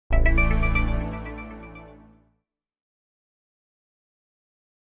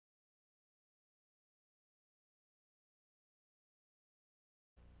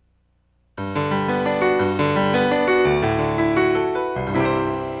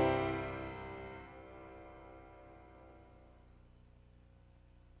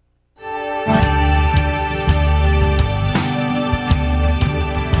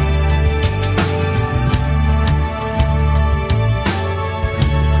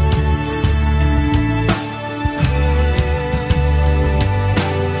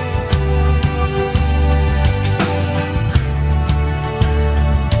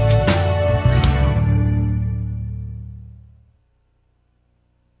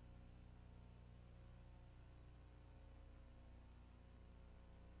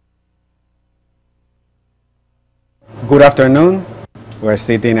Good afternoon. We're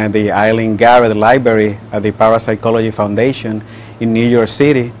sitting at the Eileen Garrett Library at the Parapsychology Foundation in New York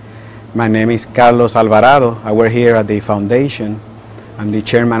City. My name is Carlos Alvarado. I work here at the foundation. I'm the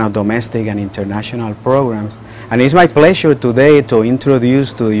chairman of domestic and international programs. And it's my pleasure today to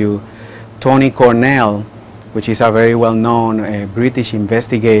introduce to you Tony Cornell, which is a very well-known British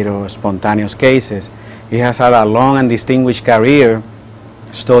investigator of spontaneous cases. He has had a long and distinguished career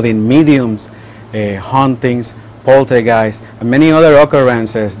studying mediums, hauntings, poltergeists, and many other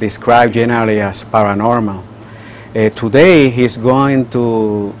occurrences described generally as paranormal. Today he's going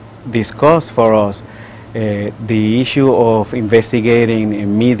to discuss for us the issue of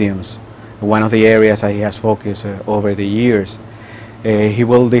investigating mediums, one of the areas that he has focused over the years. He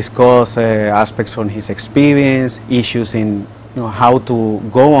will discuss aspects from his experience, issues in how to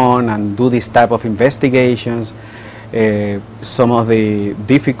go on and do this type of investigations, some of the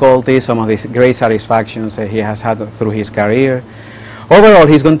difficulties, some of the great satisfactions he has had through his career. Overall,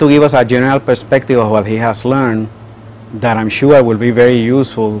 he's going to give us a general perspective of what he has learned that I'm sure will be very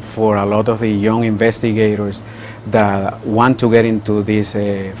useful for a lot of the young investigators that want to get into this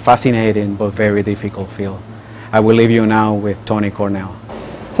fascinating but very difficult field. I will leave you now with Tony Cornell.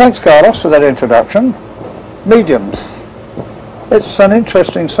 Thanks, Carlos, for that introduction. Mediums. It's an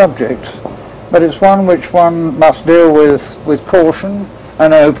interesting subject, but it's one which one must deal with caution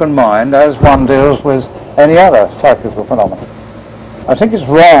and an open mind, as one deals with any other psychical phenomenon. I think it's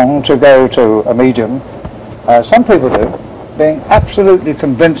wrong to go to a medium, some people do, being absolutely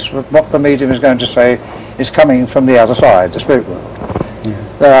convinced that what the medium is going to say is coming from the other side, the spirit world.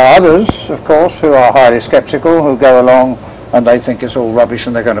 There are others, of course, who are highly sceptical, who go along and they think it's all rubbish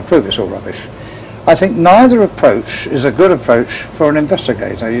and they're going to prove it's all rubbish. I think neither approach is a good approach for an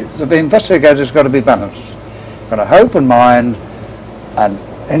investigator. The investigator's got to be balanced. Got to open mind and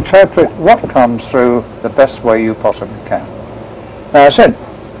interpret what comes through the best way you possibly can. Now, I said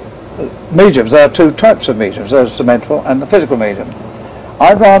mediums, there are two types of mediums. There's the mental and the physical medium.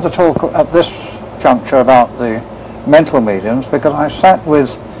 I'd rather talk at this juncture about the mental mediums because I sat with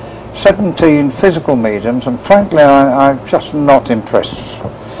 17 physical mediums and frankly I'm just not impressed.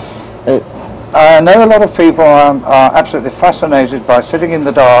 I know a lot of people are absolutely fascinated by sitting in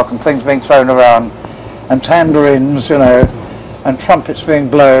the dark and things being thrown around and tambourines, and trumpets being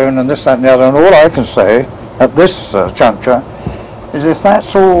blown and this, that and the other, and all I can say at this juncture is if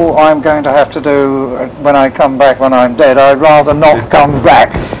that's all I'm going to have to do when I come back when I'm dead, I'd rather not come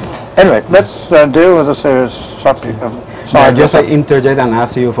back. Anyway, let's deal with a serious subject of science. Just interject and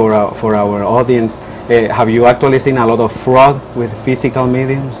ask you for our audience, have you actually seen a lot of fraud with physical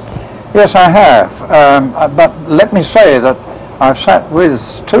mediums? Yes, I have, but let me say that I've sat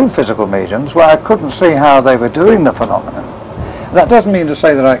with two physical mediums where I couldn't see how they were doing the phenomenon. That doesn't mean to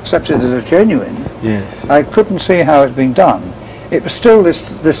say that I accepted it as genuine. Yes. I couldn't see how it's been done. It was still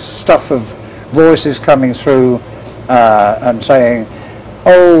this stuff of voices coming through and saying,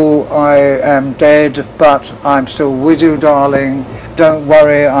 "Oh, I am dead, but I'm still with you, darling. Don't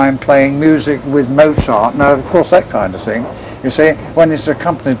worry, I'm playing music with Mozart." Now, of course, that kind of thing. You see, when it's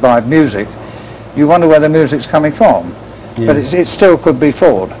accompanied by music, you wonder where the music's coming from. Yeah. But it still could be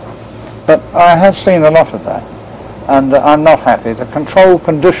fraud. But I have seen a lot of that, and I'm not happy. The control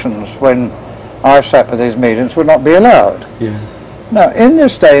conditions when I've sat with these mediums would not be allowed. Yeah. Now, in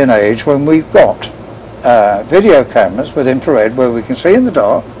this day and age, when we've got video cameras with infrared where we can see in the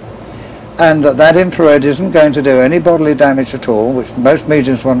dark, and that infrared isn't going to do any bodily damage at all, which most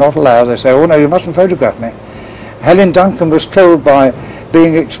mediums will not allow. They say, "Oh no, you mustn't photograph me." Helen Duncan was killed by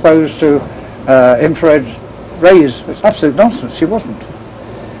being exposed to infrared rays. It's absolute nonsense. She wasn't.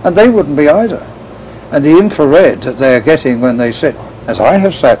 And they wouldn't be either. And the infrared that they're getting when they sit, as I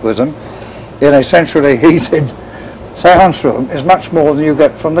have sat with them, in a centrally heated seance room is much more than you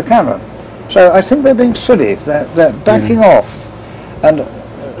get from the camera. So I think they're being silly. They're backing off. And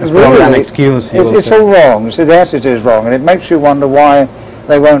it's really, probably an excuse. It's all wrong. See, the attitude is wrong. And it makes you wonder why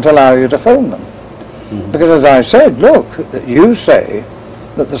they won't allow you to film them. Because as I said, look, you say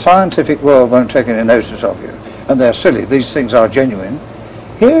that the scientific world won't take any notice of you, and they're silly, these things are genuine.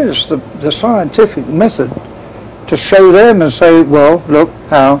 Here's the scientific method to show them and say, well, look,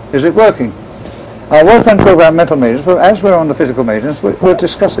 how is it working? I won't go and talk about mental mediums, but as we're on the physical mediums, we'll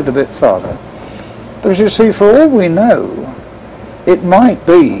discuss it a bit further. Because you see, for all we know, it might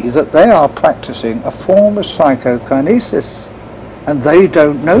be that they are practicing a form of psychokinesis, and they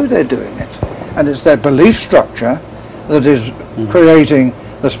don't know they're doing it. And it's their belief structure that is creating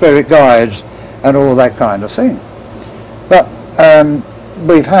the spirit guides and all that kind of thing. But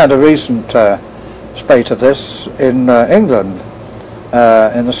we've had a recent spate of this in England,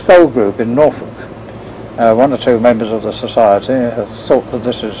 in the Skull Group in Norfolk. One or two members of the society have thought that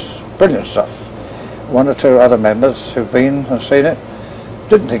this is brilliant stuff. One or two other members who've been and seen it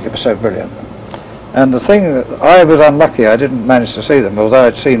didn't think it was so brilliant. And the thing that I was unlucky, I didn't manage to see them, although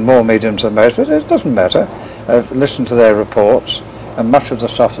I'd seen more mediums than most, but it doesn't matter. I've listened to their reports, and much of the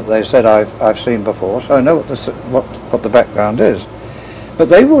stuff that they said I've seen before, so I know what the background is. But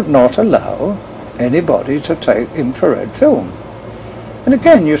they would not allow anybody to take infrared film. And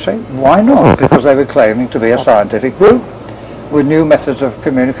again, you say, why not? Because they were claiming to be a scientific group with new methods of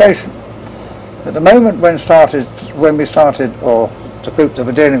communication. At the moment when we started, or the group that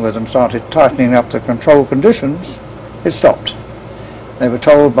were dealing with them started tightening up the control conditions, it stopped. They were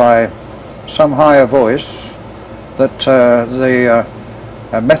told by some higher voice that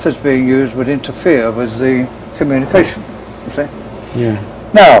the methods being used would interfere with the communication, you see. Yeah.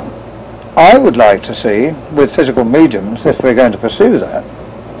 Now, I would like to see, with physical mediums, if we're going to pursue that,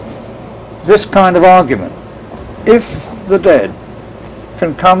 this kind of argument. If the dead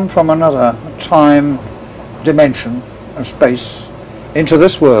can come from another time, dimension and space into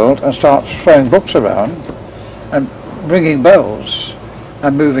this world and start throwing books around and ringing bells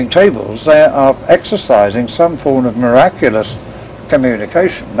and moving tables, they are exercising some form of miraculous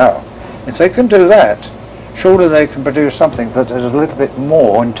communication. Now, if they can do that, surely they can produce something that is a little bit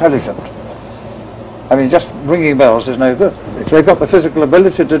more intelligent. I mean, just ringing bells is no good. If they've got the physical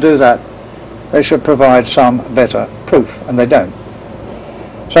ability to do that, they should provide some better proof, and they don't.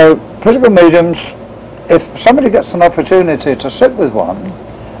 So, physical mediums, if somebody gets an opportunity to sit with one,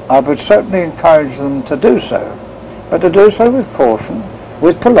 I would certainly encourage them to do so, but to do so with caution,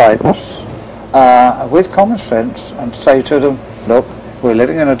 with politeness, with common sense, and say to them, look, we're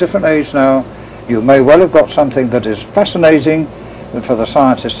living in a different age now. You may well have got something that is fascinating for the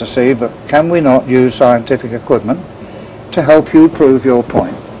scientists to see, but can we not use scientific equipment to help you prove your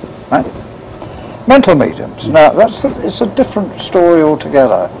point? Right? Mental mediums. Now, it's a different story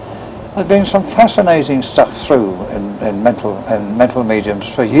altogether. There's been some fascinating stuff through in mental mediums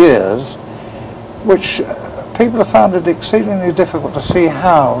for years, which people have found it exceedingly difficult to see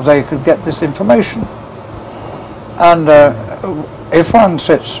how they could get this information. And if one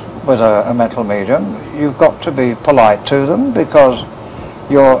sits with a mental medium, you've got to be polite to them, because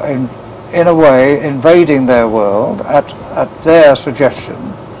you're in a way invading their world at their suggestion,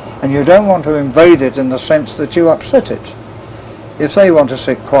 and you don't want to invade it in the sense that you upset it. If they want to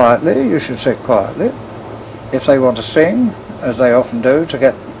sit quietly, you should sit quietly. If they want to sing, as they often do, to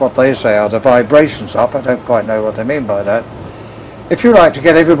get what they say are the vibrations up, I don't quite know what they mean by that. If you like to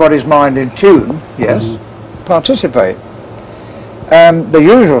get everybody's mind in tune, yes, participate. The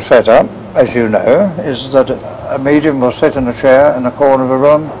usual setup, as you know, is that a medium will sit in a chair in a corner of a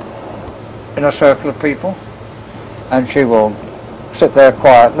room in a circle of people, and she will sit there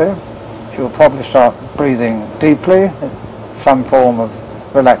quietly. She will probably start breathing deeply, some form of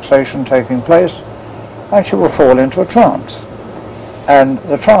relaxation taking place, and she will fall into a trance. And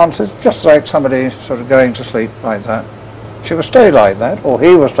the trance is just like somebody sort of going to sleep like that. She will stay like that, or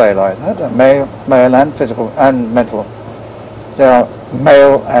he will stay like that, male and physical and mental. There are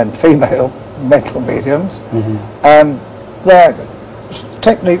male and female mental mediums, and their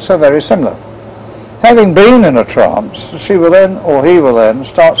techniques are very similar. Having been in a trance, she will then, or he will then,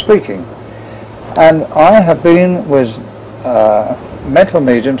 start speaking. And I have been with mental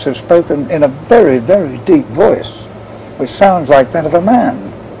mediums who've spoken in a very, very deep voice, which sounds like that of a man.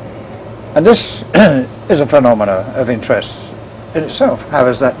 And this is a phenomena of interest in itself. How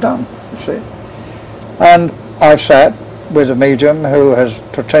is that done, you see? And I've sat with a medium who has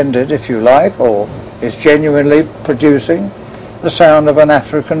pretended, if you like, or is genuinely producing the sound of an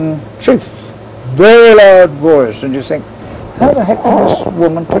African chief. Very loud voice, and you think, how the heck can this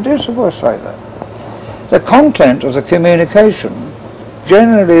woman produce a voice like that? The content of the communication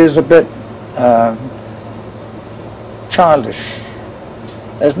generally is a bit childish.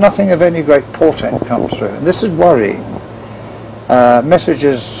 There's nothing of any great portent comes through, and this is worrying.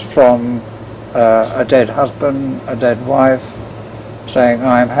 Messages from a dead husband, a dead wife, saying,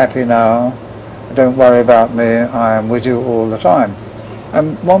 I am happy now, don't worry about me, I am with you all the time.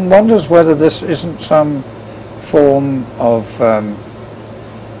 And one wonders whether this isn't some form of,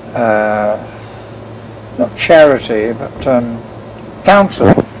 not charity, but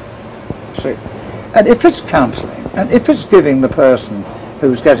counselling. See? And if it's counselling, and if it's giving the person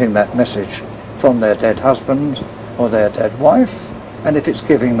who's getting that message from their dead husband or their dead wife, and if it's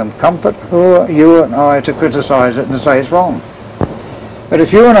giving them comfort, who are you and I to criticise it and say it's wrong? But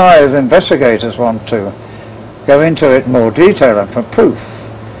if you and I as investigators want to go into it in more detail and for proof,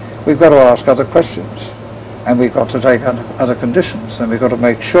 we've got to ask other questions, and we've got to take other conditions, and we've got to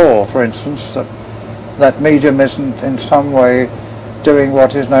make sure, for instance, that that medium isn't in some way doing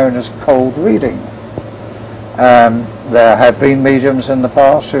what is known as cold reading. There have been mediums in the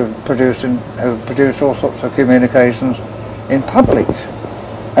past who've produced all sorts of communications in public,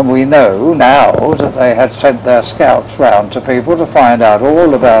 and we know now that they had sent their scouts round to people to find out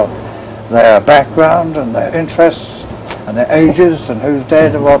all about their background and their interests and their ages and who's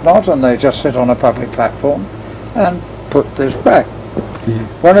dead and whatnot, and they just sit on a public platform and put this back. Yeah.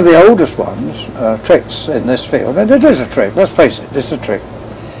 One of the oldest ones, tricks in this field, and it is a trick, let's face it, it's a trick,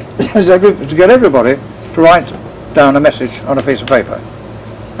 is to get everybody to write down a message on a piece of paper,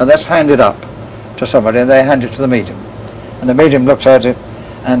 and that's handed up to somebody, and they hand it to the medium, and the medium looks at it,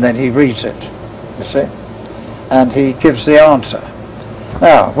 and then he reads it, you see, and he gives the answer.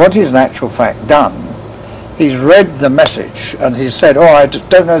 Now, what he's in actual fact done, he's read the message, and he's said, oh, I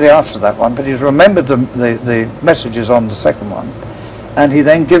don't know the answer to that one, but he's remembered the messages on the second one, and he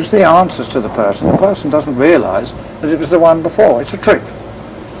then gives the answers to the person. The person doesn't realise that it was the one before. It's a trick.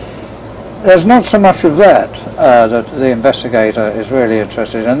 There's not so much of that that the investigator is really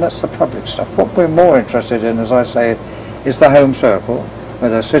interested in. That's the public stuff. What we're more interested in, as I say, is the home circle, where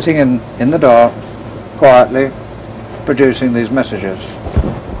they're sitting in the dark, quietly, producing these messages.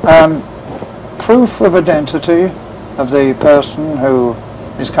 Proof of identity of the person who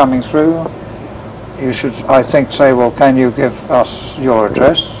is coming through. You should, I think, say, well, can you give us your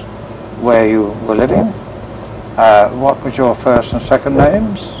address, where you were living, what was your first and second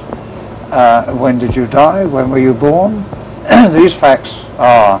names, when did you die, when were you born? These facts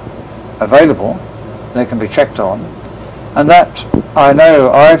are available, they can be checked on, and that, I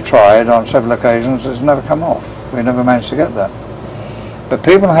know, I've tried on several occasions, it's never come off. We never managed to get that. But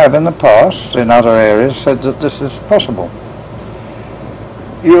people have in the past, in other areas, said that this is possible.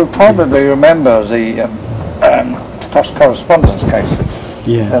 You probably remember the cross-correspondence cases.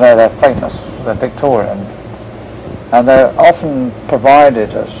 Yeah. You know, they're famous, they're Victorian, and they're often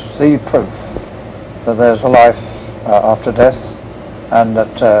provided as the proof that there's a life after death, and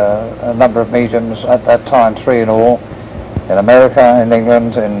that a number of mediums at that time, 3 in all, in America, in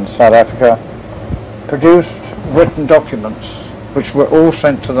England, in South Africa, produced written documents which were all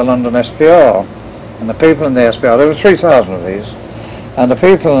sent to the London SPR. And the people in the SPR, there were 3,000 of these, and the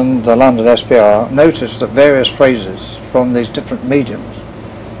people in the London SPR noticed that various phrases from these different mediums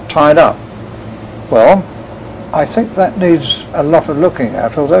tied up. Well, I think that needs a lot of looking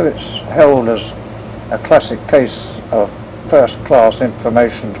at, although it's held as a classic case of first-class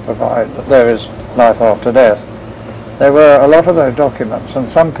information to provide that there is life after death. There were a lot of those documents, and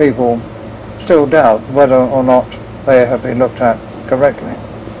some people still doubt whether or not they have been looked at correctly.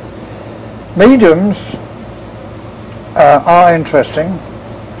 Mediums are interesting,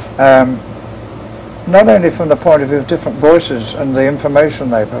 not only from the point of view of different voices and the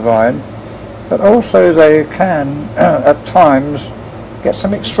information they provide, but also they can, at times, get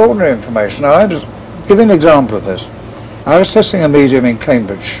some extraordinary information. Now, I'll just give you an example of this. I was assessing a medium in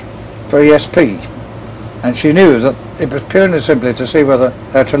Cambridge for ESP, and she knew that it was purely and simply to see whether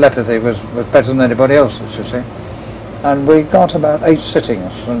her telepathy was better than anybody else's, you see. And we got about 8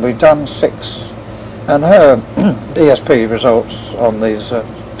 sittings, and we'd done 6. And her ESP results on these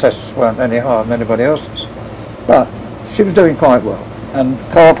tests weren't any higher than anybody else's. But she was doing quite well and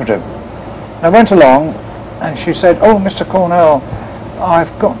cooperative. I went along and she said, oh, Mr. Cornell,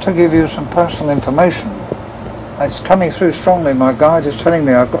 I've got to give you some personal information. It's coming through strongly. My guide is telling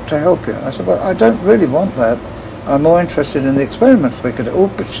me I've got to help you. I said, well, I don't really want that. I'm more interested in the experiments we could do. Oh,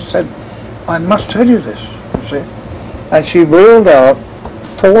 but she said, I must tell you this, you see. And she reeled out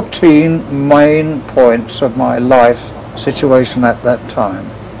 14 main points of my life situation at that time.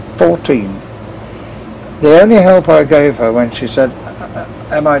 14. The only help I gave her when she said,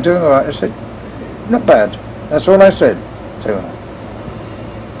 am I doing all right? I said, not bad. That's all I said to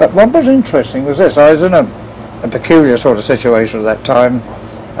her. But what was interesting was this. I was in a peculiar sort of situation at that time.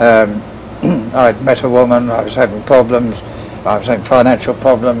 I'd met a woman, I was having problems, I was having financial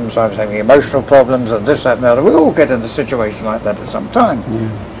problems, I was having emotional problems, and this, that, and the other. We all get in a situation like that at some time.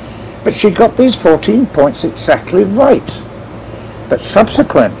 Yeah. But she got these 14 points exactly right. But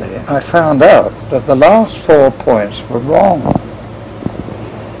subsequently, I found out that the last 4 points were wrong.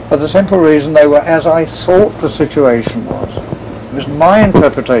 For the simple reason they were as I thought the situation was. It was my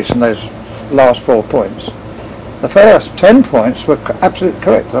interpretation, those last 4 points. The first 10 points were absolutely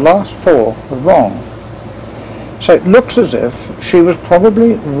correct. The last 4 were wrong. So it looks as if she was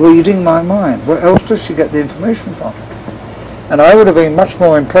probably reading my mind. Where else does she get the information from? And I would have been much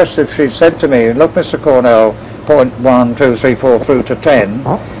more impressed if she'd said to me, look, Mr. Cornell, point 1, 2, 3, 4 through to 10.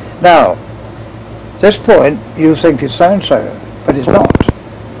 Now, this point you think is so-and-so, but it's not.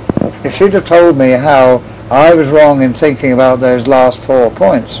 If If she'd have told me how I was wrong in thinking about those last 4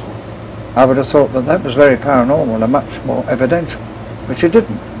 points, I would have thought that that was very paranormal and much more evidential, but she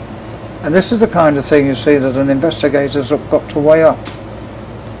didn't. And this is the kind of thing, you see, that an investigator's got to weigh up.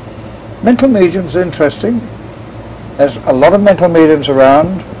 Mental medium's interesting. There's a lot of mental mediums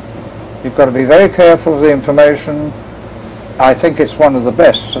around. You've got to be very careful with the information. I think it's one of the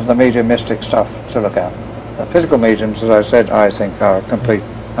best of the mediumistic stuff to look at. The physical mediums, as I said, I think are a complete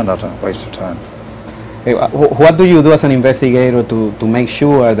and utter waste of time. What do you do as an investigator to make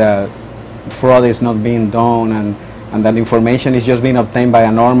sure that fraud is not being done and that information is just being obtained by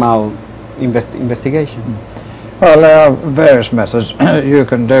a normal investigation? Well, there are various methods you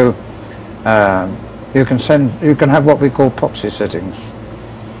can do. You can have what we call proxy sittings.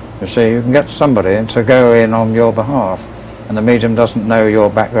 You see, you can get somebody to go in on your behalf, and the medium doesn't know your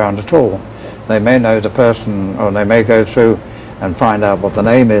background at all. They may know the person, or they may go through and find out what the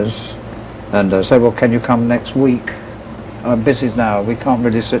name is, and say, well, can you come next week? I'm busy now, we can't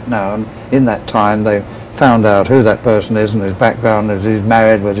really sit now. And in that time they found out who that person is and his background, is he's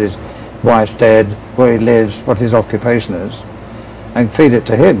married, whether his wife's dead, where he lives, what his occupation is, and feed it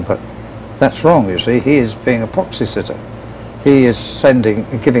to him. But that's wrong, you see. He is being a proxy sitter. He is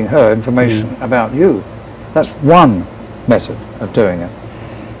giving her information about you. That's one method of doing it.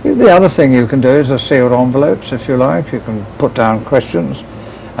 The other thing you can do is a sealed envelopes, if you like. You can put down questions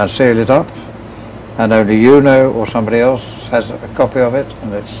and seal it up, and only you know, or somebody else has a copy of it,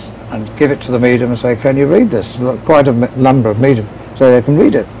 and give it to the medium and say, can you read this? Quite a number of mediums, so they can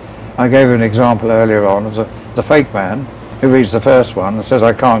read it. I gave you an example earlier on of the fake man who reads the first one and says,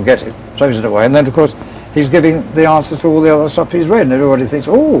 I can't get it, throws it away, and then of course he's giving the answers to all the other stuff he's read, and everybody thinks,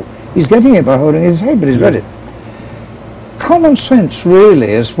 oh, he's getting it by holding his head, but he's read it. Common sense really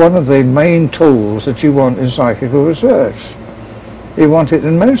is one of the main tools that you want in psychical research. You want it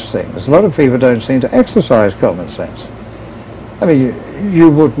in most things. A lot of people don't seem to exercise common sense. I mean, you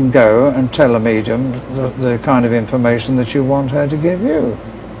wouldn't go and tell a medium the kind of information that you want her to give you,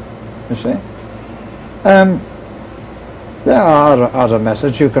 you see. There are other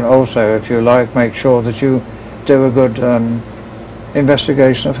methods. You can also, if you like, make sure that you do a good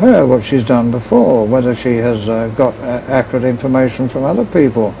investigation of her, what she's done before, whether she has got accurate information from other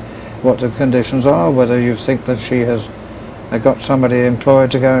people, what the conditions are, whether you think that she has got somebody employed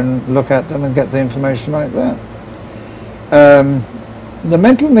to go and look at them and get the information like that. The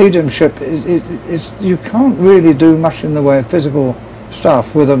mental mediumship is you can't really do much in the way of physical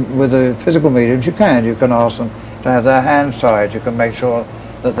stuff with the physical mediums. You can ask them to have their hands tied, you can make sure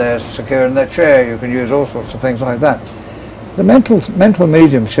that they're secure in their chair, you can use all sorts of things like that. The mental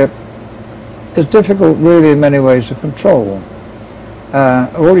mediumship is difficult really in many ways to control.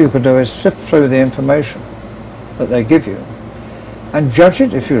 All you can do is sift through the information that they give you and judge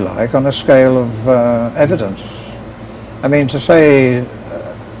it, if you like, on a scale of evidence. I mean, to say,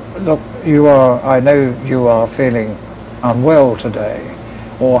 look, I know you are feeling unwell today,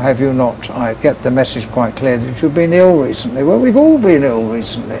 or have you not? I get the message quite clear that you've been ill recently. Well, we've all been ill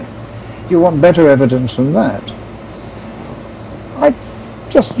recently. You want better evidence than that. I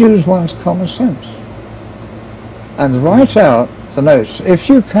just use one's common sense and write out the notes. If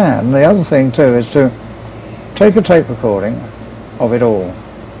you can, the other thing too is to take a tape recording of it all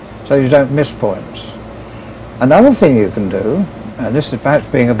so you don't miss points. Another thing you can do, and this is perhaps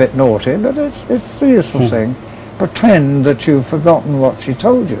being a bit naughty, but it's a useful thing, pretend that you've forgotten what she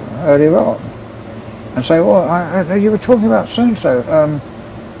told you earlier on and say, well, you were talking about so-and-so,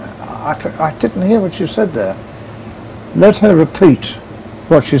 I didn't hear what you said there. Let her repeat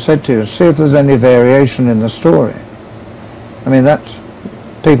what she said to you and see if there's any variation in the story. I mean,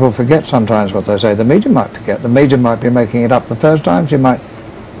 people forget sometimes what they say. The medium might forget. The medium might be making it up the first time.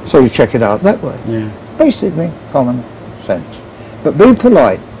 So you check it out that way. Yeah. Basically, common sense. But be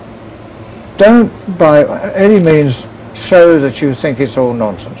polite. Don't by any means show that you think it's all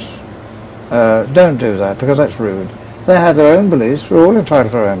nonsense. Don't do that, because that's rude. They have their own beliefs. We're all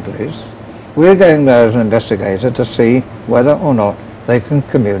entitled to our own beliefs. We're going there as an investigator to see whether or not they can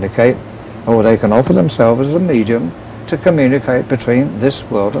communicate, or they can offer themselves as a medium to communicate between this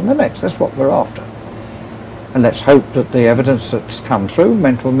world and the next. That's what we're after. And let's hope that the evidence that's come through,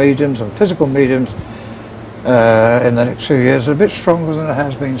 mental mediums and physical mediums, in the next few years is a bit stronger than it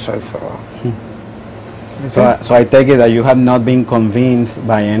has been so far. So I take it that you have not been convinced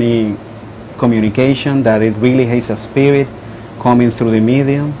by any communication that it really has a spirit coming through the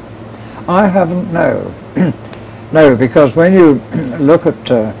medium? I haven't, no. No, because when you look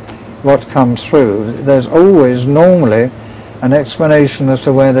at what comes through, there's always normally an explanation as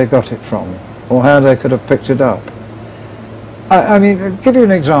to where they got it from or how they could have picked it up. I mean, I'll give you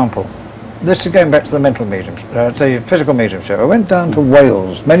an example. this is going back to the mental mediums, the physical mediumship. I went down to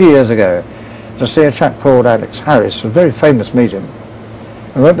Wales many years ago to see a chap called Alex Harris, a very famous medium.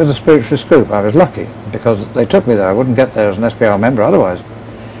 I went with the spiritualist group. I was lucky because they took me there. I wouldn't get there as an SPR member otherwise.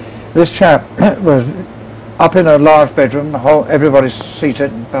 This chap was up in a large bedroom, everybody's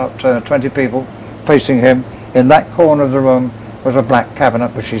seated, about 20 people facing him. In that corner of the room was a black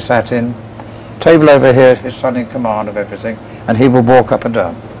cabinet which he sat in. Table over here, his son in command of everything, and he would walk up and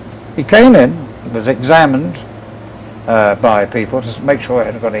down. He came in, was examined by people to make sure he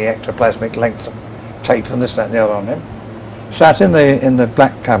hadn't got any ectoplasmic lengths of tape and this, that and the other on him. Sat in the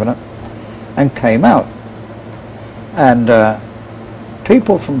black cabinet and came out. And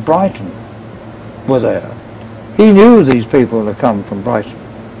people from Brighton were there. He knew these people had come from Brighton.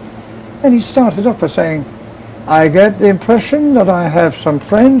 And he started off by saying, I get the impression that I have some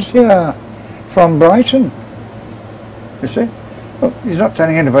friends here from Brighton. You see? Well, he's not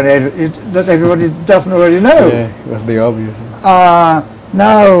telling anybody that everybody doesn't already know. Yeah, that's the obvious.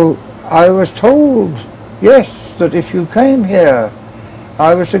 Now, I was told, yes, that if you came here,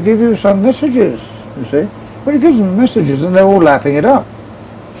 I was to give you some messages, you see. But he gives them messages and they're all lapping it up.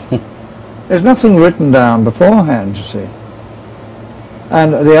 There's nothing written down beforehand, you see.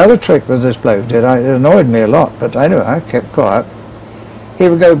 And the other trick that this bloke did, it annoyed me a lot, but anyway, I kept quiet. He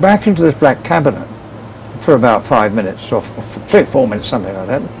would go back into this black cabinet for about 5 minutes, or 3 or 4 minutes, something like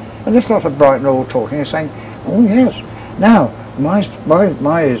that. And this lot of Brighton all talking and saying, oh yes, now, my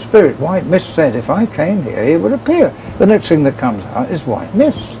spirit, white mist, said if I came here, he would appear. The next thing that comes out is white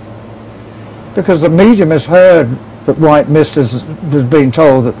mist. Because the medium has heard that white mist was being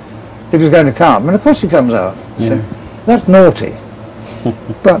told that he was going to come, and of course he comes out. Yeah. So that's naughty.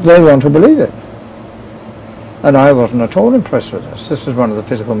 But they want to believe it. And I wasn't at all impressed with this. This is one of the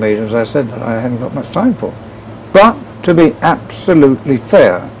physical mediums I said that I hadn't got much time for. But to be absolutely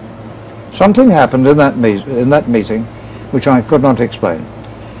fair, something happened in that meeting which I could not explain.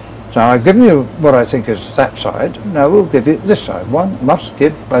 So I've given you what I think is that side. Now we'll give you this side. One must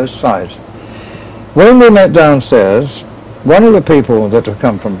give both sides. When we met downstairs, one of the people that had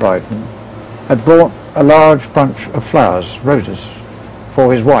come from Brighton had brought a large bunch of flowers, roses,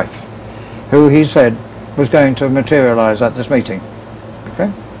 for his wife, who he said was going to materialize at this meeting.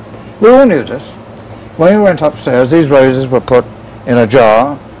 Okay? We all knew this. When we went upstairs, these roses were put in a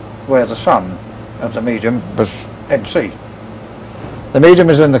jar where the son of the medium was MC. The medium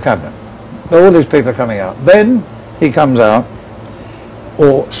is in the cabinet. All these people are coming out. Then he comes out,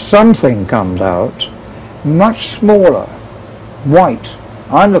 or something comes out, much smaller, white.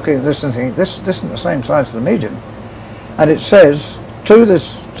 I'm looking at this and thinking, this isn't the same size as the medium. And it says,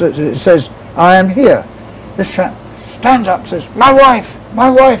 it says, I am here. This chap stands up, says, my wife,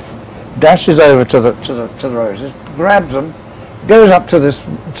 dashes over to the roses, grabs them, goes up to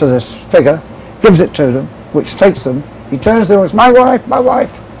this figure, gives it to them, which takes them. He turns to them, my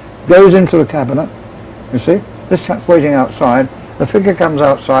wife, goes into the cabinet. You see, this chap's waiting outside. The figure comes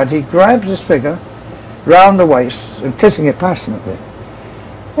outside. He grabs this figure round the waist and kissing it passionately.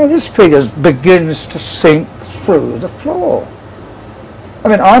 Well, this figure begins to sink through the floor. I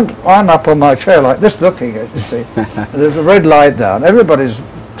mean, I'm up on my chair like this looking at it, you see. There's a red light down. Everybody's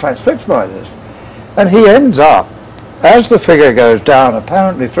transfixed by this. And he ends up, as the figure goes down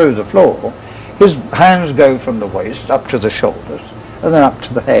apparently through the floor, his hands go from the waist up to the shoulders and then up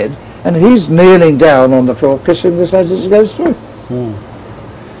to the head, and he's kneeling down on the floor kissing this as it goes through.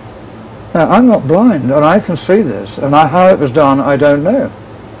 Now, I'm not blind and I can see this, and how it was done I don't know.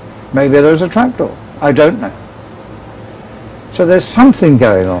 Maybe there's a trapdoor. I don't know. So there's something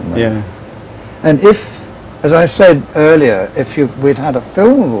going on there. Yeah. And if, as I said earlier, if we'd had a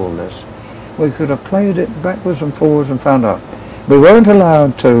film of all this, we could have played it backwards and forwards and found out. We weren't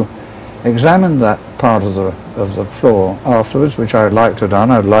allowed to examine that part of the floor afterwards, which I would like to have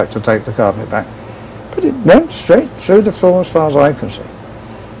done. I would like to take the carpet back. But it went straight through the floor as far as I can see.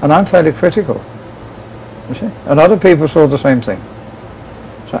 And I'm fairly critical, you see. And other people saw the same thing.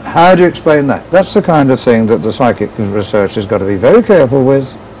 So how do you explain that? That's the kind of thing that the psychic research has got to be very careful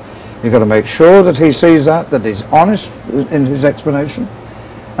with. You've got to make sure that he sees that he's honest in his explanation,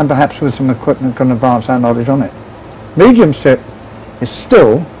 and perhaps with some equipment can advance our knowledge on it. Mediumship is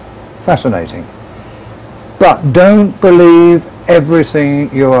still fascinating. But don't believe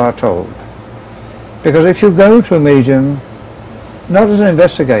everything you are told. Because if you go to a medium, not as an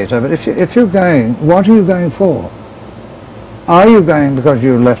investigator, but if you're going, what are you going for? Are you going because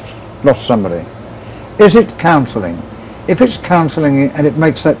you lost somebody? Is it counselling? If it's counselling and it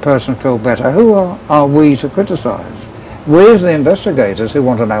makes that person feel better, who are we to criticise? We're the investigators who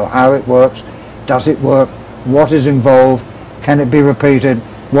want to know how it works, does it work, what is involved, can it be repeated,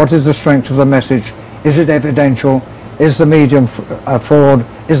 What is the strength of the message? Is it evidential? Is the medium a fraud?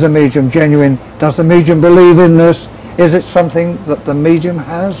 Is the medium genuine? Does the medium believe in this? Is it something that the medium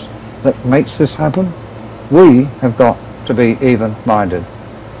has that makes this happen? We have got to be even-minded.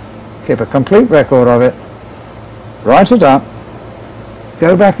 Keep a complete record of it. Write it up.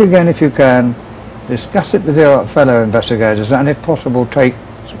 Go back again if you can. Discuss it with your fellow investigators, and if possible take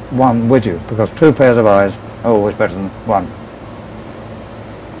one with you, because 2 pairs of eyes are always better than 1.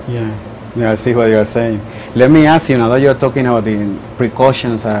 Yeah, I see what you're saying. Let me ask you, now that you're talking about the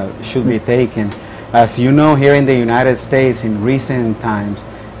precautions that should be taken, as you know, here in the United States in recent times,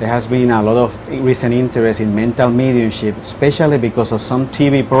 there has been a lot of recent interest in mental mediumship, especially because of some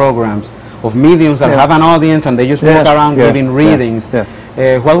TV programs of mediums that have an audience and they just walk around giving readings.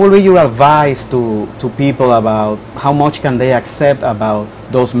 What will be your advice to people about how much can they accept about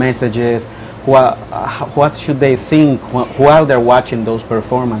those messages? What should they think while they're watching those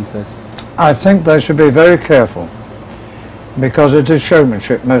performances? I think they should be very careful, because it is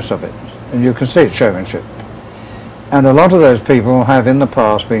showmanship, most of it, and you can see it's showmanship. And a lot of those people have in the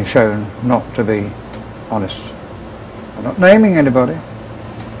past been shown not to be honest. I'm not naming anybody,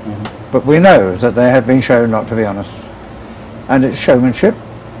 but we know that they have been shown not to be honest. And it's showmanship.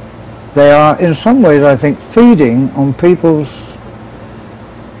 They are in some ways, I think, feeding on people's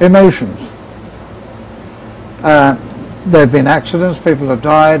emotions. There have been accidents, people have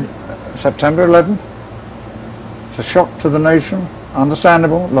died. September 11, it's a shock to the nation,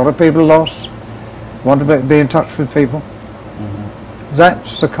 understandable, a lot of people lost, want to be in touch with people.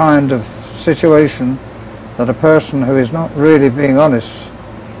 That's the kind of situation that a person who is not really being honest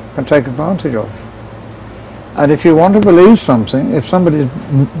can take advantage of. And if you want to believe something, if somebody is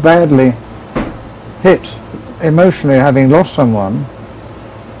badly hit emotionally, having lost someone,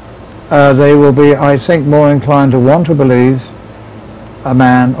 they will be, I think, more inclined to want to believe a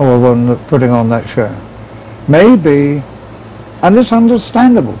man or a woman putting on that show. Maybe, and it's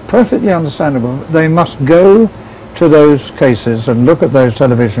understandable, perfectly understandable, they must go to those cases and look at those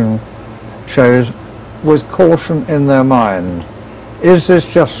television shows with caution in their mind. Is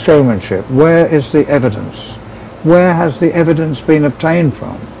this just showmanship? Where is the evidence? Where has the evidence been obtained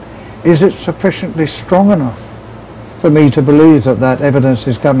from? Is it sufficiently strong enough for me to believe that that evidence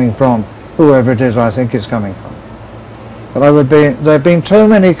is coming from whoever it is I think it's coming from? But there have been too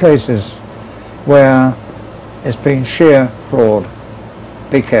many cases where it's been sheer fraud.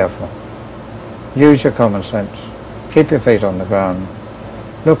 Be careful. Use your common sense. Keep your feet on the ground.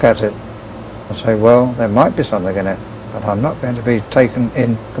 Look at it and say, well, there might be something in it, but I'm not going to be taken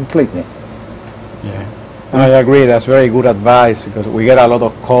in completely. Yeah, and I agree. That's very good advice, because we get a lot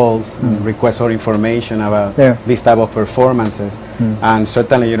of calls and requests for information about this type of performances. And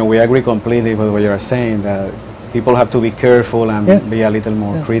certainly, you know, we agree completely with what you're saying, that people have to be careful and be a little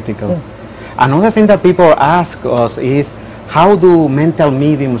more critical. Another thing that people ask us is, how do mental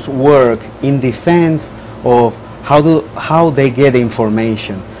mediums work, in the sense of how they get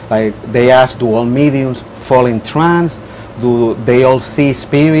information? Like, they ask, do all mediums fall in trance? Do they all see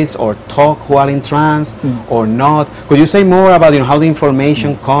spirits or talk while in trance or not? Could you say more about, you know, how the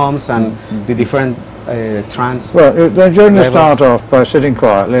information comes and the different trance? Well, they generally start off by sitting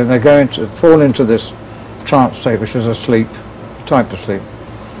quietly, and they're going to fall into this trance state, which is a sleep, type of sleep.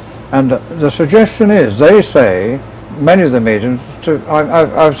 And the suggestion is, they say, many of the mediums,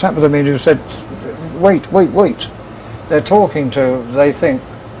 I've sat with a medium who said, wait. They're talking to, they think,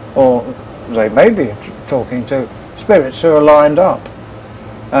 or they may be talking to spirits who are lined up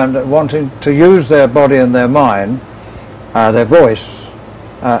and wanting to use their body and their mind, their voice,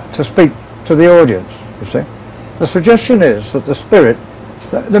 to speak to the audience, you see. The suggestion is that the spirit,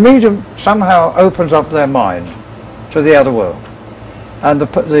 the medium somehow opens up their mind to the other world, and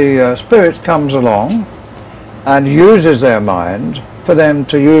the spirit comes along and uses their mind for them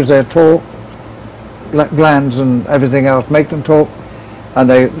to use their talk glands and everything else, make them talk, and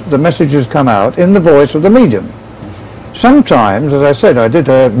the messages come out in the voice of the medium. Sometimes, as I said, I did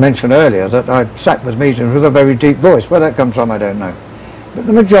mention earlier that I sat with mediums with a very deep voice. Where that comes from, I don't know. But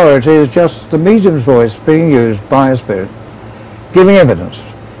the majority is just the medium's voice being used by a spirit, giving evidence.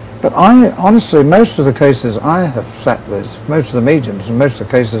 But honestly, most of the cases I have sat with, most of the mediums and most of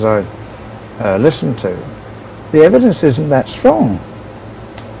the cases I've listened to, the evidence isn't that strong.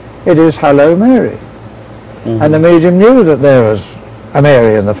 It is, hello Mary. And the medium knew that there was a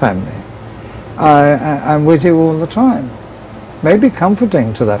Mary in the family. I'm with you all the time. May be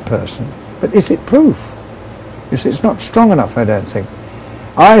comforting to that person, but is it proof? You see, it's not strong enough, I don't think.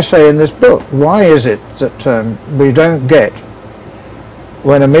 I say in this book, why is it that we don't get,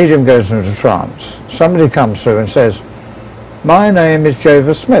 when a medium goes into trance, somebody comes through and says, My name is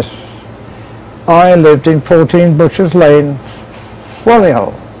Jova Smith. I lived in 14 Butchers Lane,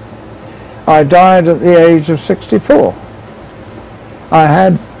 Swallyhole. I died at the age of 64. I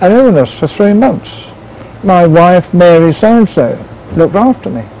had an illness for 3 months. My wife, Mary so-and-so, looked after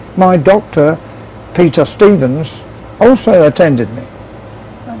me. My doctor, Peter Stevens, also attended me.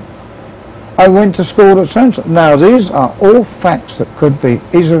 I went to school at so-and-so. Now, these are all facts that could be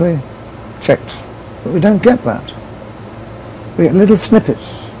easily checked, but we don't get that. We get little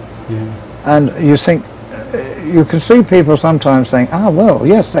snippets. Yeah. And you think, you can see people sometimes saying, well,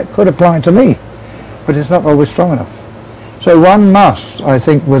 yes, that could apply to me, but it's not always strong enough. So one must, I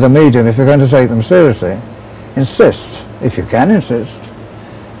think, with a medium, if you're going to take them seriously, insist, if you can insist,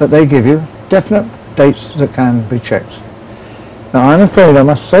 that they give you definite dates that can be checked. Now, I'm afraid I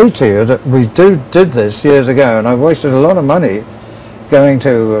must say to you that we did this years ago, and I've wasted a lot of money going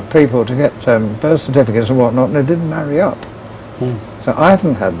to people to get birth certificates and whatnot, and they didn't marry up. So I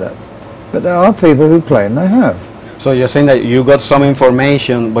haven't had that. But there are people who claim they have. So you're saying that you got some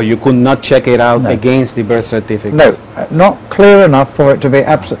information, but you could not check it out against the birth certificate? No, not clear enough for it to be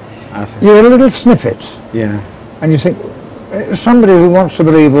absolute. You're a little snippet. Yeah. And you think, somebody who wants to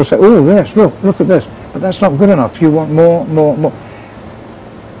believe will say, oh yes, look at this. But that's not good enough. You want more.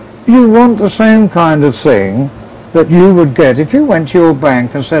 You want the same kind of thing that you would get if you went to your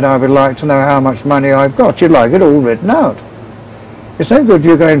bank and said, I would like to know how much money I've got. You'd like it all written out. It's no good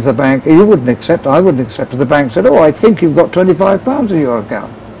you going to the bank, you wouldn't accept, I wouldn't accept if the bank said, oh, I think you've got £25 in your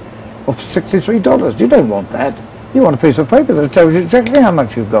account, or $63. You don't want that. You want a piece of paper that tells you exactly how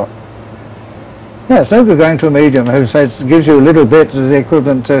much you've got. Yeah, it's no good going to a medium who says, gives you a little bit as the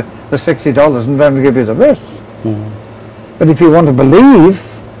equivalent to the $60 and then give you the rest. But if you want to believe,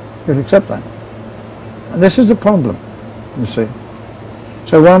 you'll accept that. And this is the problem, you see.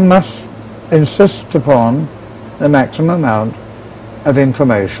 So one must insist upon the maximum amount of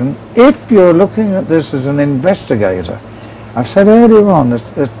information. If you're looking at this as an investigator, I've said earlier on,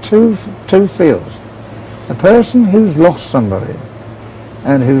 there's two fields. A person who's lost somebody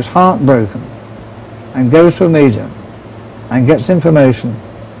and who's heartbroken and goes to a medium and gets information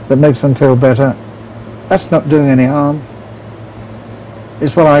that makes them feel better, that's not doing any harm.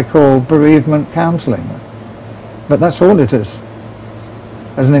 It's what I call bereavement counselling. But that's all it is.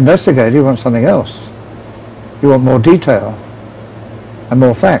 As an investigator, you want something else. You want more detail and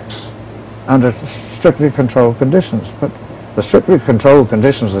more facts under strictly controlled conditions. But the strictly controlled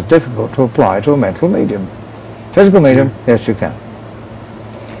conditions are difficult to apply to a mental medium. Physical medium, yes you can.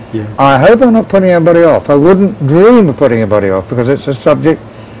 Yeah. I hope I'm not putting anybody off. I wouldn't dream of putting anybody off because it's a subject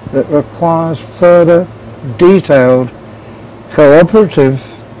that requires further detailed cooperative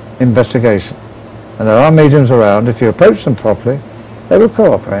investigation. And there are mediums around, if you approach them properly, they will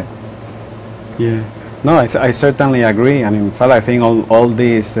cooperate. Yeah. No, I certainly agree, and in fact I think all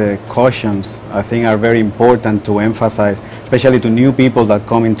these cautions I think are very important to emphasize, especially to new people that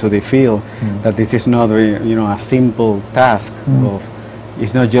come into the field, that this is not a simple task of,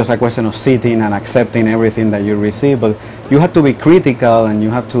 it's not just a question of sitting and accepting everything that you receive, but you have to be critical and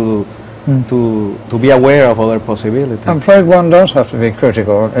you have to be aware of other possibilities. I'm afraid one does have to be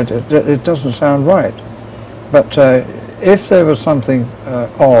critical. It doesn't sound right, but if there was something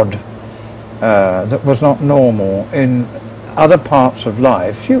odd that was not normal in other parts of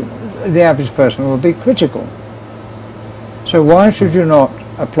life, the average person will be critical. So why should you not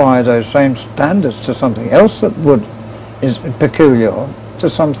apply those same standards to something else that is peculiar to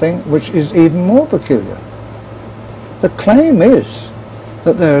something which is even more peculiar? The claim is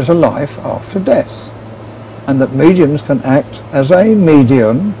that there is a life after death, and that mediums can act as a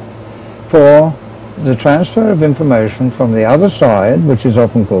medium for the transfer of information from the other side, which is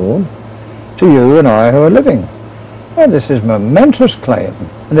often called, to you and I who are living. Well, this is a momentous claim,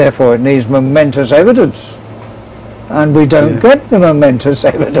 and therefore it needs momentous evidence. And we don't get the momentous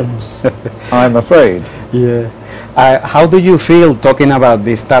evidence, I'm afraid. Yeah. How do you feel talking about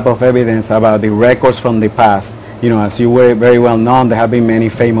this type of evidence, about the records from the past? You know, as you were very well known, there have been many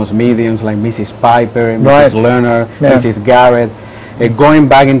famous mediums like Mrs. Piper, Mrs. Lerner, Mrs. Garrett. Going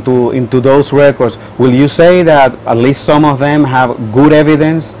back into those records, will you say that at least some of them have good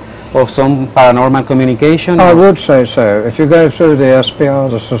evidence of some paranormal communication? I would say so. If you go through the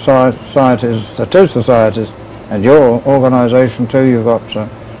SPR, the societies, the two societies, and your organisation too, you've got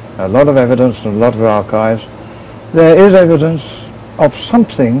a lot of evidence and a lot of archives. There is evidence of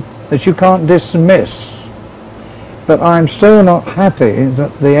something that you can't dismiss. But I'm still not happy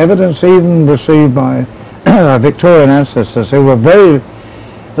that the evidence even received by our Victorian ancestors, who were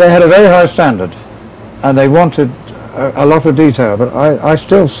they had a very high standard, and they wanted a lot of detail, but I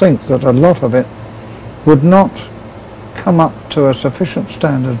still think that a lot of it would not come up to a sufficient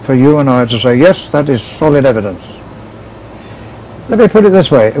standard for you and I to say, yes, that is solid evidence. Let me put it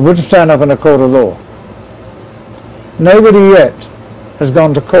this way, it wouldn't stand up in a court of law. Nobody yet has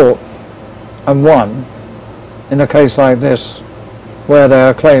gone to court and won in a case like this, where they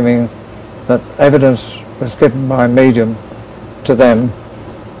are claiming that evidence was given by a medium to them,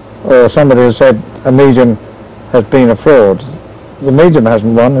 or somebody has said a medium has been a fraud. The medium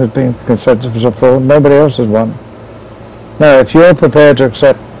hasn't won, has been considered as a fraud, nobody else has won. Now, if you're prepared to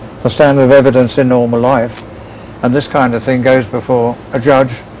accept the standard of evidence in normal life, and this kind of thing goes before a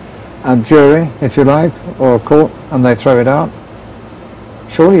judge and jury, if you like, or a court, and they throw it out,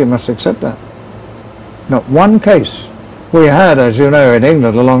 surely you must accept that. Not one case. We had, as you know, in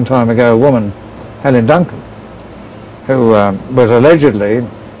England a long time ago, a woman, Helen Duncan, who was allegedly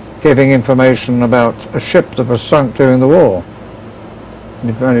giving information about a ship that was sunk during the war.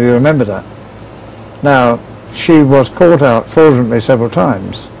 If any of you remember that. Now, she was caught out fraudulently several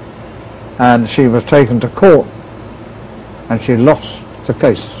times, and she was taken to court, and she lost the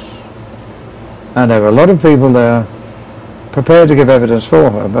case. And there were a lot of people there prepared to give evidence for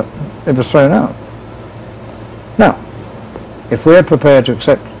her, but it was thrown out. Now, if we're prepared to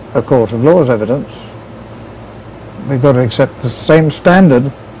accept a court of law's evidence, we've got to accept the same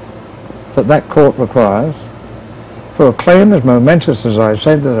standard that that court requires for a claim as momentous as I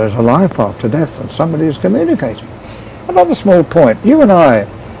said, that there's a life after death and somebody is communicating. Another small point, you and I,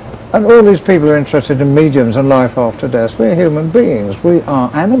 and all these people are interested in mediums and life after death. We're human beings. We are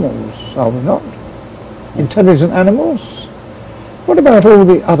animals, are we not? Intelligent animals? What about all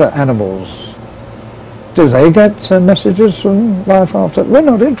the other animals? Do they get messages from life after? We're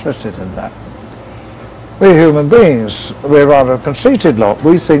not interested in that. We're human beings. We're rather a conceited lot.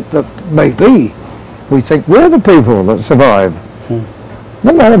 We think that maybe, we think we're the people that survive.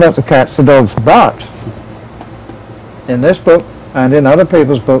 No matter about the cats, the dogs, but in this book and in other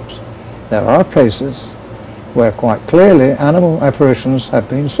people's books, there are cases where quite clearly animal apparitions have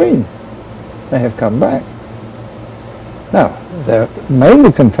been seen. They have come back. Now, they're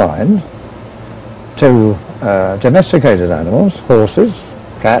mainly confined to domesticated animals, horses,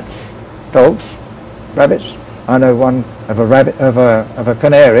 cats, dogs, rabbits. I know one of a rabbit, of a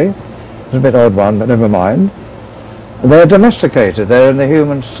canary. It's a bit odd one, but never mind. They're domesticated. They're in the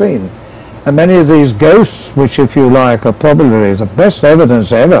human scene. And many of these ghosts, which, if you like, are probably the best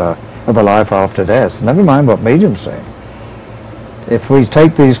evidence ever of a life after death, never mind what mediums say. If we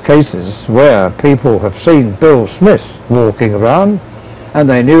take these cases where people have seen Bill Smith walking around, and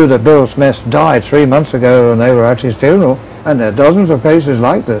they knew that Bill Smith died 3 months ago and they were at his funeral, and there are dozens of cases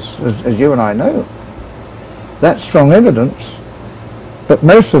like this, as you and I know, that's strong evidence. But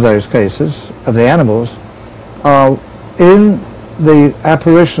most of those cases of the animals are in the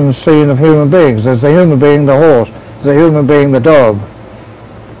apparition scene of human beings. There's the human being, the horse, there's the human being, the dog.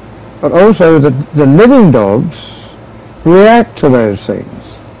 But also the living dogs react to those things.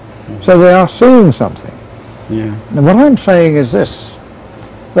 So they are seeing something. Yeah. And what I'm saying is this,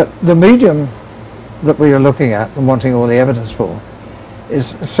 that the medium that we are looking at and wanting all the evidence for is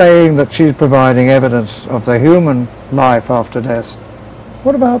saying that she's providing evidence of the human life after death.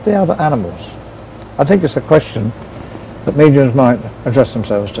 What about the other animals? I think it's a question that mediums might address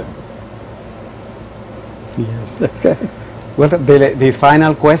themselves to. Yes. Okay. Well, the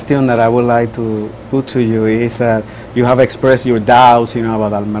final question that I would like to put to you is that you have expressed your doubts,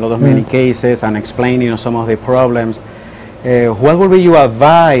 about a lot of many cases and explained, some of the problems. What would be your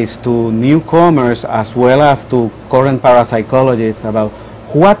advice to newcomers as well as to current parapsychologists about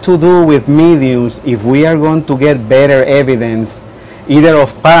what to do with mediums if we are going to get better evidence either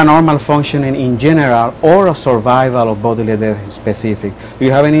of paranormal functioning in general or of survival of bodily death specific? Do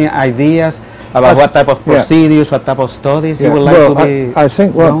you have any ideas about what type of procedures, what type of studies you would like to be I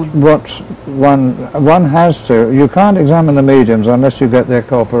think what one has to, you can't examine the mediums unless you get their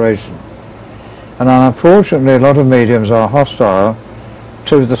cooperation. And unfortunately a lot of mediums are hostile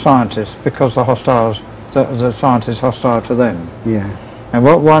to the scientists because the scientists are hostile to them. Yeah. And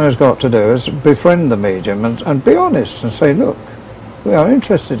what one has got to do is befriend the medium and be honest and say, look, we are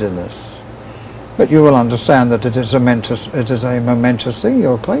interested in this. But you will understand that it is a momentous thing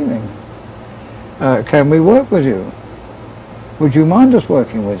you're claiming. Can we work with you? Would you mind us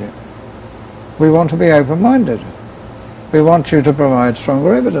working with you? We want to be open-minded. We want you to provide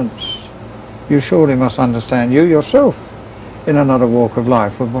stronger evidence. You surely must understand, you yourself, in another walk of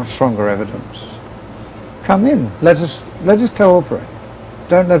life, would want stronger evidence. Come in. Let us cooperate.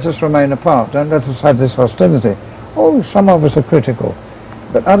 Don't let us remain apart. Don't let us have this hostility. Oh, some of us are critical,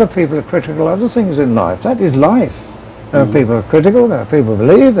 but other people are critical of other things in life. That is life. There are people who are critical, there are people who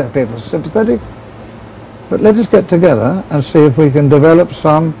believe, there are people who are sympathetic. But let us get together and see if we can develop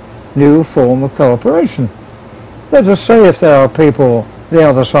some new form of cooperation. Let us say if there are people the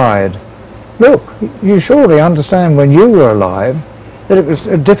other side, look, you surely understand when you were alive that it was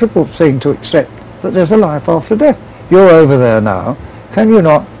a difficult thing to accept that there's a life after death. You're over there now. Can you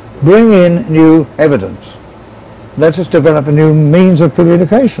not bring in new evidence? Let us develop a new means of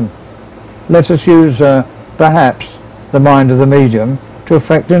communication. Let us use perhaps the mind of the medium to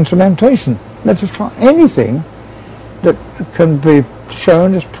effect instrumentation. Let us try anything that can be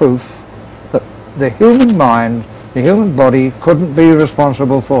shown as proof that the human mind, the human body couldn't be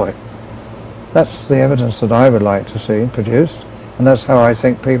responsible for it. That's the evidence that I would like to see produced, and that's how I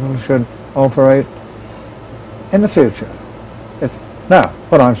think people should operate in the future. Now,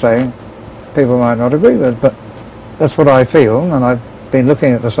 what I'm saying, people might not agree with, but that's what I feel, and I've been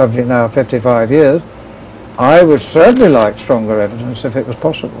looking at the subject now 55 years. I would certainly like stronger evidence if it was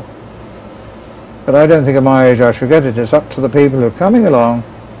possible. But I don't think at my age I should get it. It's up to the people who are coming along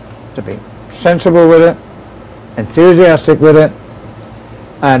to be sensible with it, enthusiastic with it,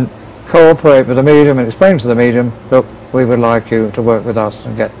 and cooperate with the medium and explain to the medium, look, we would like you to work with us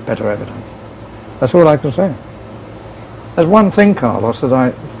and get better evidence. That's all I can say. There's one thing, Carlos, that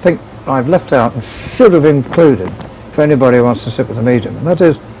I think I've left out and should have included for anybody who wants to sit with the medium, and that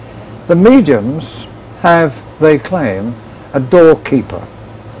is the mediums have, they claim, a doorkeeper,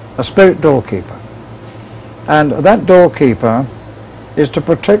 a spirit doorkeeper. And that doorkeeper is to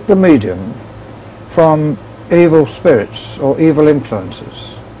protect the medium from evil spirits or evil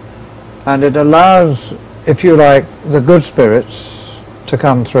influences. And it allows, if you like, the good spirits to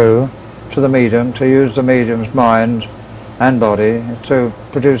come through to the medium, to use the medium's mind and body to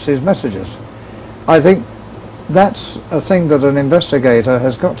produce these messages. I think that's a thing that an investigator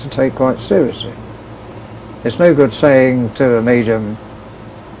has got to take quite seriously. It's no good saying to a medium,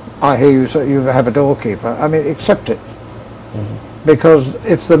 I hear you, so you have a doorkeeper. I mean, accept it. Mm-hmm. Because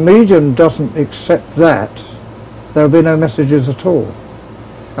if the medium doesn't accept that, there'll be no messages at all.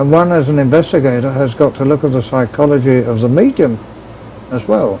 And one, as an investigator, has got to look at the psychology of the medium as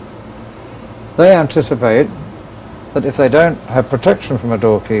well. They anticipate that if they don't have protection from a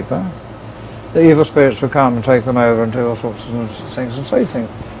doorkeeper, the evil spirits will come and take them over and do all sorts of things and say things.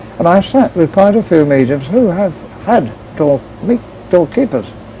 And I've sat with quite a few mediums who have had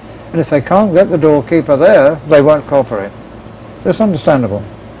doorkeepers. And if they can't get the doorkeeper there, they won't cooperate. That's understandable.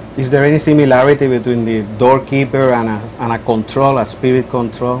 Is there any similarity between the doorkeeper and a control, a spirit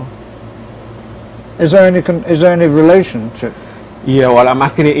control? Is there any relationship? Yeah, well, I'm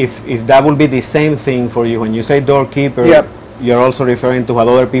asking if that would be the same thing for you. When you say doorkeeper, yep, you're also referring to what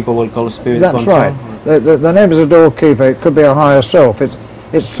other people will call spirit control? That's right. The name is a doorkeeper. It could be a higher self.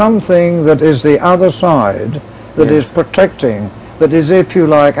 It's something that is the other side, that is protecting, that is, if you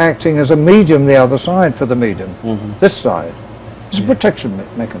like, acting as a medium the other side for the medium, this side. It's a protection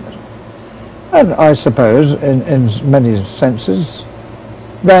mechanism. And I suppose, in many senses,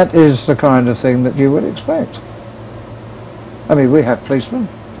 that is the kind of thing that you would expect. I mean, we have policemen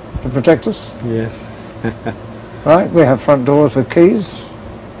to protect us. Yes. Right? We have front doors with keys.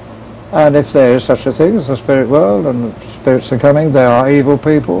 And if there is such a thing as the spirit world and spirits are coming, there are evil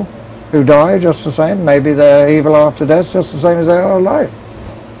people who die just the same. Maybe they're evil after death just the same as they are alive.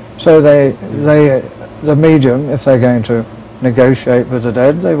 So the medium, if they're going to negotiate with the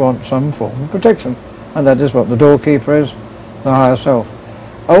dead, they want some form of protection. And that is what the doorkeeper is, the higher self.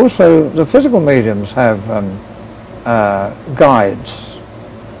 Also, the physical mediums have guides.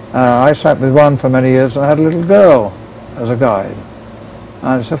 I sat with one for many years and I had a little girl as a guide.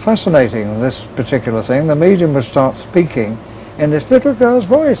 And it's so fascinating, this particular thing. The medium would start speaking in this little girl's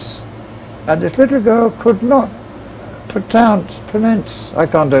voice. And this little girl could not pronounce, I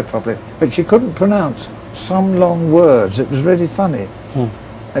can't do it properly, but she couldn't pronounce some long words. It was really funny.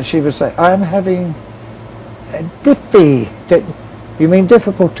 And she would say, I'm having a you mean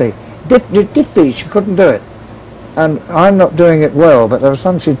difficulty? Diffy, she couldn't do it. And I'm not doing it well, but there was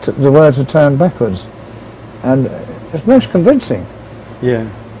some the words are turned backwards. And it's most convincing. Yeah.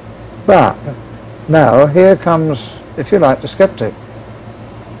 But now here comes, if you like, the skeptic.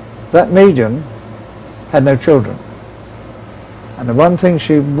 That medium had no children. And the one thing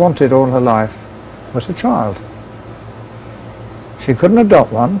she wanted all her life was a child. She couldn't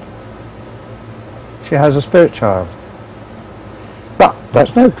adopt one. She has a spirit child. But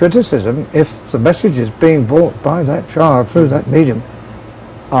that's no criticism if the messages being brought by that child through that medium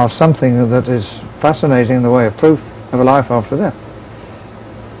are something that is fascinating in the way of proof of a life after death.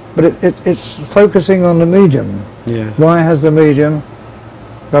 But it's focusing on the medium. Yes. Why has the medium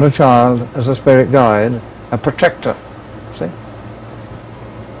got a child as a spirit guide, a protector? See?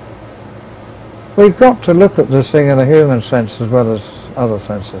 We've got to look at this thing in a human sense as well as other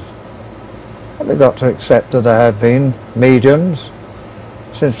senses. We've got to accept that there have been mediums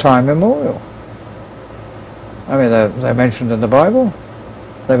since time immemorial. I mean, they're mentioned in the Bible,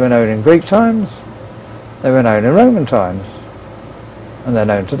 they were known in Greek times, they were known in Roman times, and they're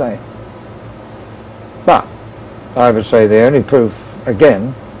known today. But I would say the only proof,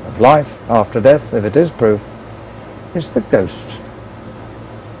 again, of life after death, if it is proof, is the ghost.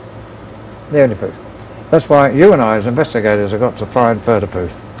 The only proof. That's why you and I as investigators have got to find further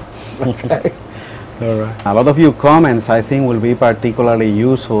proof. Okay. All right. A lot of your comments, I think, will be particularly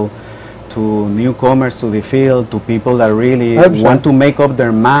useful to newcomers to the field, to people that really want to make up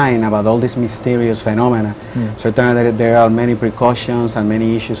their mind about all these mysterious phenomena. Certainly there are many precautions and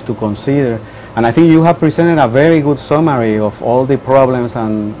many issues to consider, and I think you have presented a very good summary of all the problems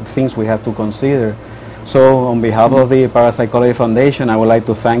and things we have to consider. So on behalf of the Parapsychology Foundation, I would like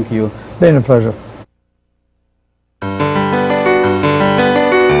to thank you. It's been a pleasure.